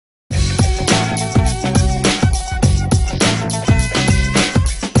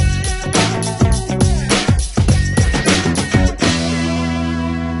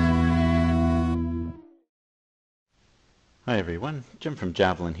Hi everyone, Jim from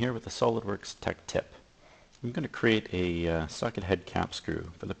Javelin here with a SolidWorks tech tip. I'm going to create a socket head cap screw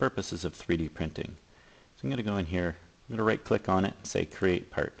for the purposes of 3D printing. So I'm going to go in here, I'm going to right click on it and say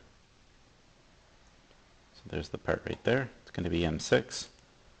create part. So there's the part right there. It's going to be M6.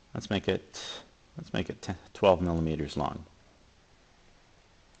 Let's make it 12 millimeters long.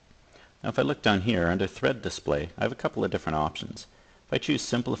 Now if I look down here under thread display, I have a couple of different options. If I choose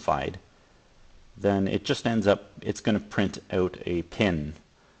simplified, then it just ends up, it's going to print out a pin,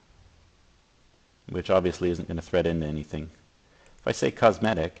 which obviously isn't going to thread into anything. If I say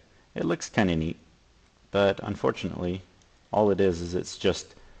cosmetic, it looks kind of neat, but unfortunately all it is it's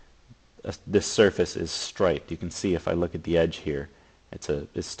just this surface is striped. You can see if I look at the edge here, it's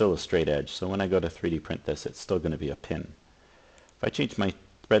still a straight edge, so when I go to 3D print this, it's still going to be a pin. If I change my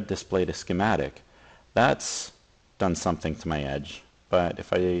thread display to schematic, that's done something to my edge, but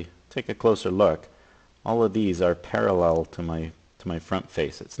if I take a closer look, all of these are parallel to my front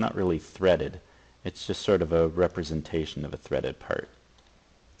face. It's not really threaded. It's just sort of a representation of a threaded part.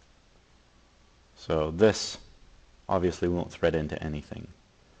 So this obviously won't thread into anything.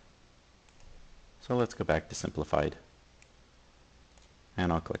 So let's go back to simplified,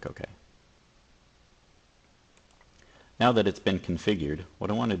 and I'll click OK. Now that it's been configured, what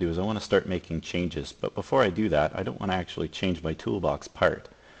I want to do is I want to start making changes, but before I do that, I don't want to actually change my toolbox part.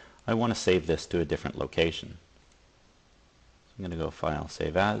 I want to save this to a different location. So I'm going to go File,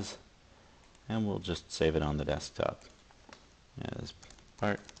 Save As, and we'll just save it on the desktop as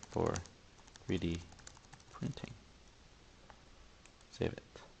part for 3D printing. Save it.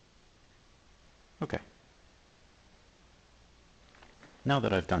 Okay. Now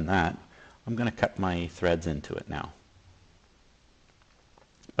that I've done that, I'm going to cut my threads into it now.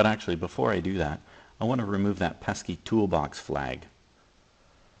 But actually, before I do that, I want to remove that pesky toolbox flag.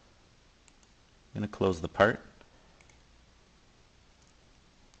 I'm going to close the part,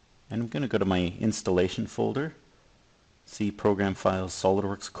 and I'm going to go to my installation folder, see Program Files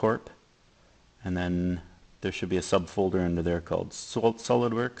SolidWorks Corp, and then there should be a subfolder under there called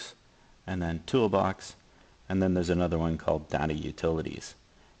SolidWorks, and then Toolbox, and then there's another one called Data Utilities.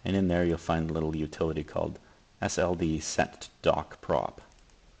 And in there you'll find a little utility called SLD Set Dock Prop.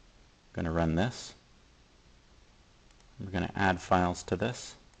 I'm going to run this. We're going to add files to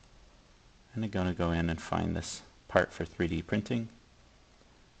this. And I'm going to go in and find this part for 3D printing,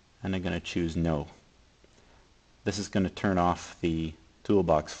 and I'm going to choose No. This is going to turn off the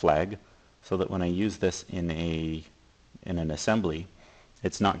toolbox flag so that when I use this in an assembly,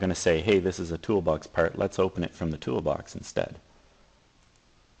 it's not going to say, hey, this is a toolbox part, let's open it from the toolbox instead.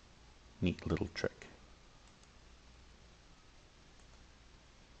 Neat little trick.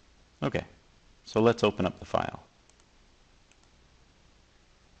 Okay, so let's open up the file.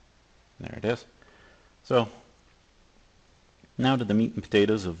 There it is. So now to the meat and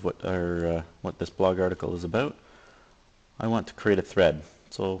potatoes of what this blog article is about. I want to create a thread.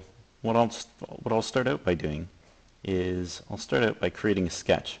 So what I'll start out by doing is I'll start out by creating a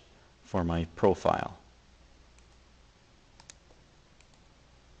sketch for my profile.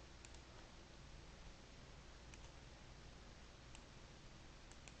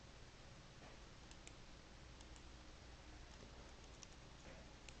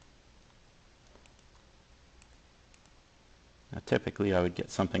 Now, typically I would get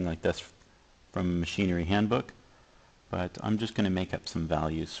something like this from a machinery handbook, but I'm just going to make up some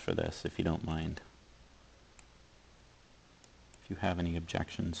values for this if you don't mind. If you have any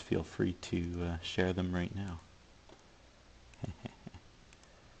objections, feel free to share them right now.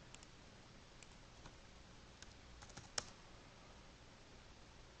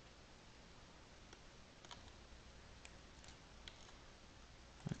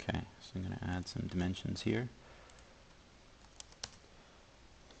 Okay, so I'm going to add some dimensions here.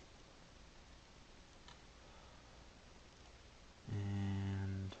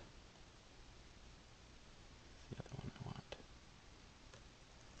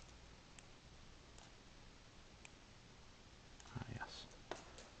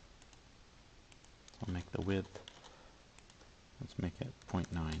 I'll make the width, let's make it 0.9.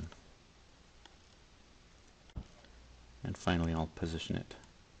 And finally I'll position it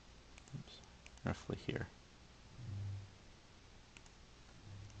roughly here.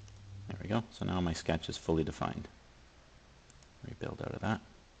 There we go. So now my sketch is fully defined. Rebuild out of that.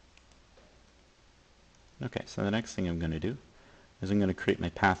 Okay, so the next thing I'm going to do is I'm going to create my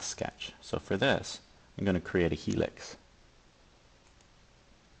path sketch. So for this, I'm going to create a helix.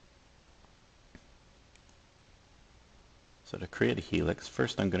 So to create a helix,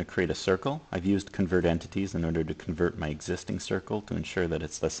 first I'm going to create a circle. I've used convert entities in order to convert my existing circle to ensure that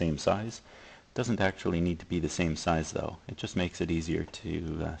it's the same size. Doesn't actually need to be the same size though. It just makes it easier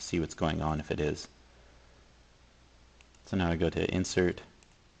to see what's going on if it is. So now I go to Insert,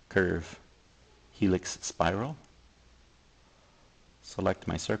 Curve, Helix Spiral, select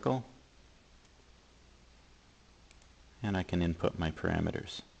my circle, and I can input my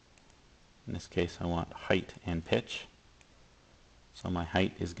parameters. In this case I want height and pitch. So my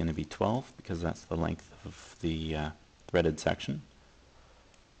height is going to be 12 because that's the length of the threaded section.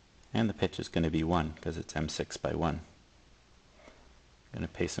 And the pitch is going to be 1 because it's M6 by 1. I'm going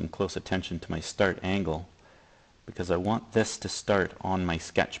to pay some close attention to my start angle because I want this to start on my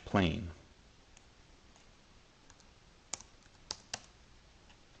sketch plane.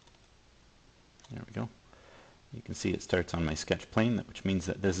 There we go. You can see it starts on my sketch plane, which means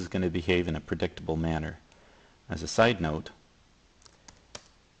that this is going to behave in a predictable manner. As a side note,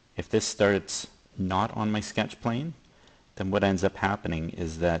 if this starts not on my sketch plane, then what ends up happening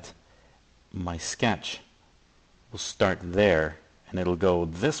is that my sketch will start there and it'll go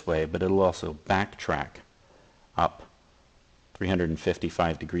this way, but it'll also backtrack up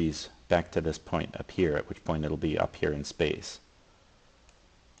 355 degrees back to this point up here, at which point it'll be up here in space.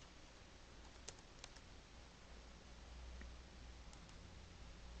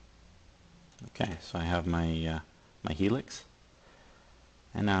 Okay, so I have my my helix,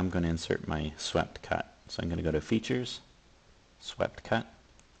 and now I'm going to insert my swept cut. So I'm going to go to Features, Swept Cut,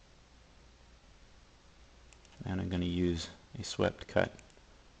 and I'm going to use a swept cut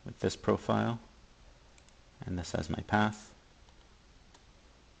with this profile, and this as my path.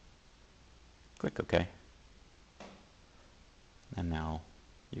 Click OK, and now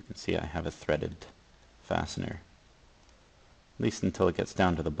you can see I have a threaded fastener, at least until it gets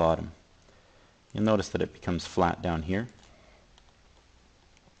down to the bottom. You'll notice that it becomes flat down here.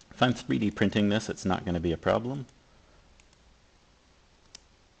 If I'm 3D printing this, it's not going to be a problem.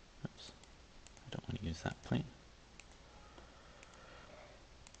 Oops, I don't want to use that plane.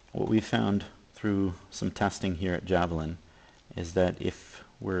 What we found through some testing here at Javelin is that if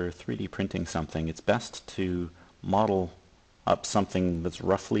we're 3D printing something, it's best to model up something that's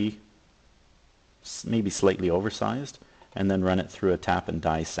roughly, maybe slightly oversized, and then run it through a tap and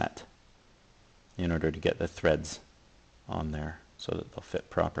die set in order to get the threads on there so that they'll fit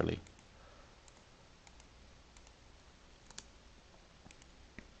properly.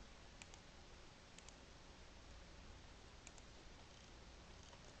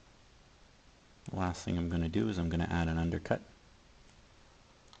 The last thing I'm going to do is I'm going to add an undercut.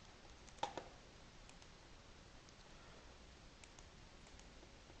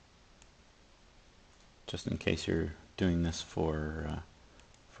 Just in case you're doing this for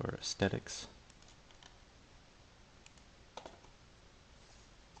aesthetics.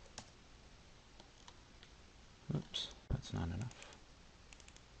 Oops, that's not enough.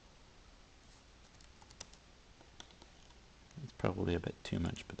 It's probably a bit too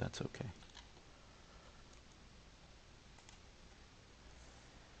much, but that's okay.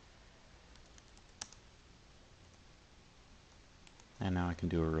 And now I can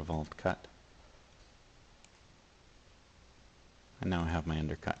do a revolved cut. And now I have my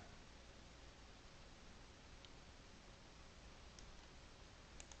undercut.